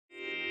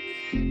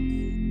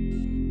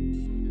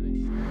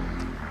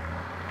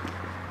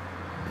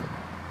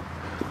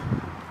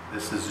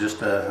This is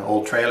just an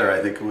old trailer. I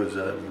think it was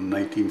a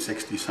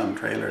 1960 some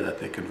trailer that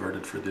they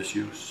converted for this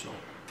use, so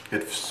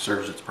it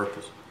serves its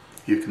purpose.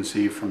 You can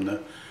see from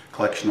the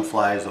collection of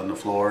flies on the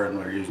floor, and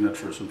we're using it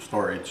for some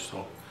storage,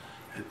 so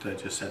it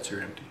just sits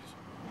here empty.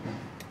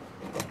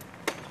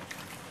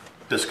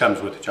 This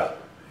comes with the job,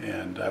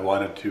 and I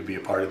wanted to be a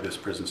part of this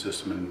prison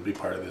system and be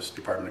part of this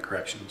Department of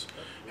Corrections,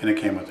 and it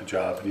came with the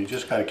job. And you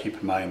just got to keep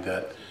in mind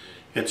that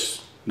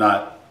it's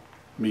not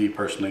me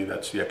personally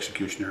that's the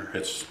executioner,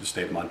 it's the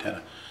state of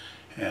Montana,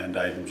 and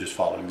I'm just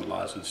following the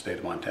laws of the state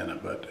of Montana.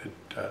 But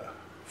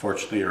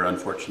fortunately or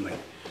unfortunately,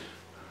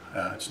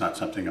 it's not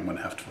something I'm going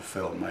to have to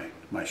fulfill in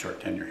my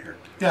short tenure here.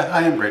 Yeah,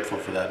 I am grateful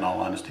for that, in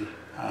all honesty.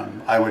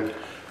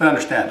 But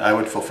understand, I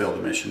would fulfill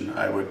the mission,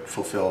 I would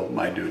fulfill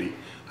my duty,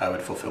 I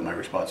would fulfill my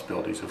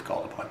responsibilities if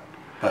called upon.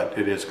 But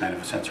it is kind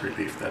of a sense of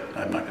relief that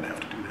I'm not going to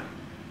have to do that.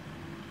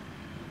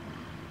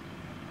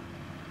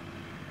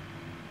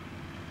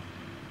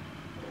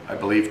 I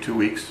believe 2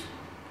 weeks,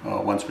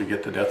 once we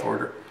get the death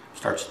order,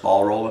 starts the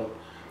ball rolling,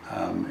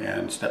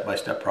 and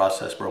step-by-step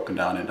process broken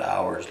down into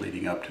hours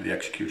leading up to the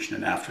execution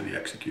and after the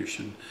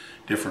execution.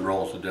 Different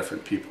roles of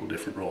different people,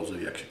 different roles of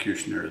the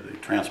executioner, the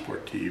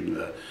transport team,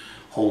 the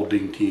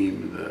holding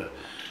team,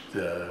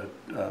 the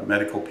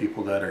medical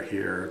people that are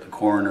here, the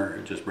coroner.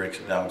 It just breaks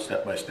it down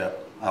step by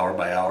step, hour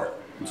by hour,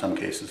 in some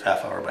cases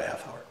half hour by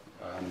half hour.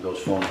 Those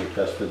phones are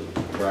tested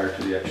prior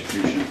to the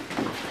execution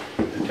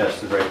and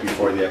tested right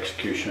before the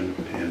execution,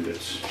 and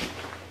it's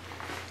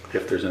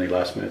if there's any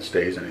last minute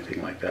stays,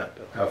 anything like that.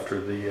 After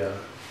the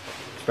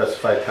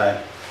specified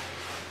time,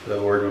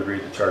 the warden would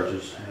read the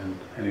charges and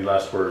any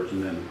last words,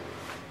 and then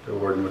the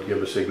warden would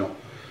give a signal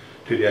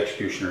to the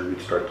executioner.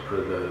 We'd start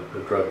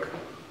the drug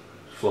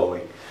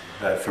flowing.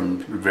 From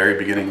the very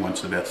beginning, once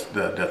the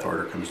death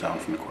order comes down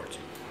from the courts,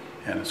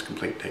 and it's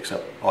complete, takes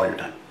up all your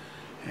time.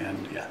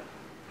 And yeah,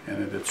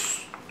 and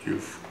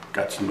you've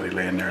got somebody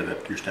laying there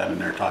that you're standing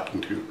there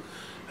talking to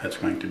that's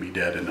going to be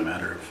dead in a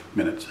matter of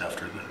minutes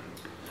after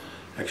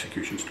the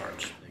execution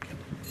starts.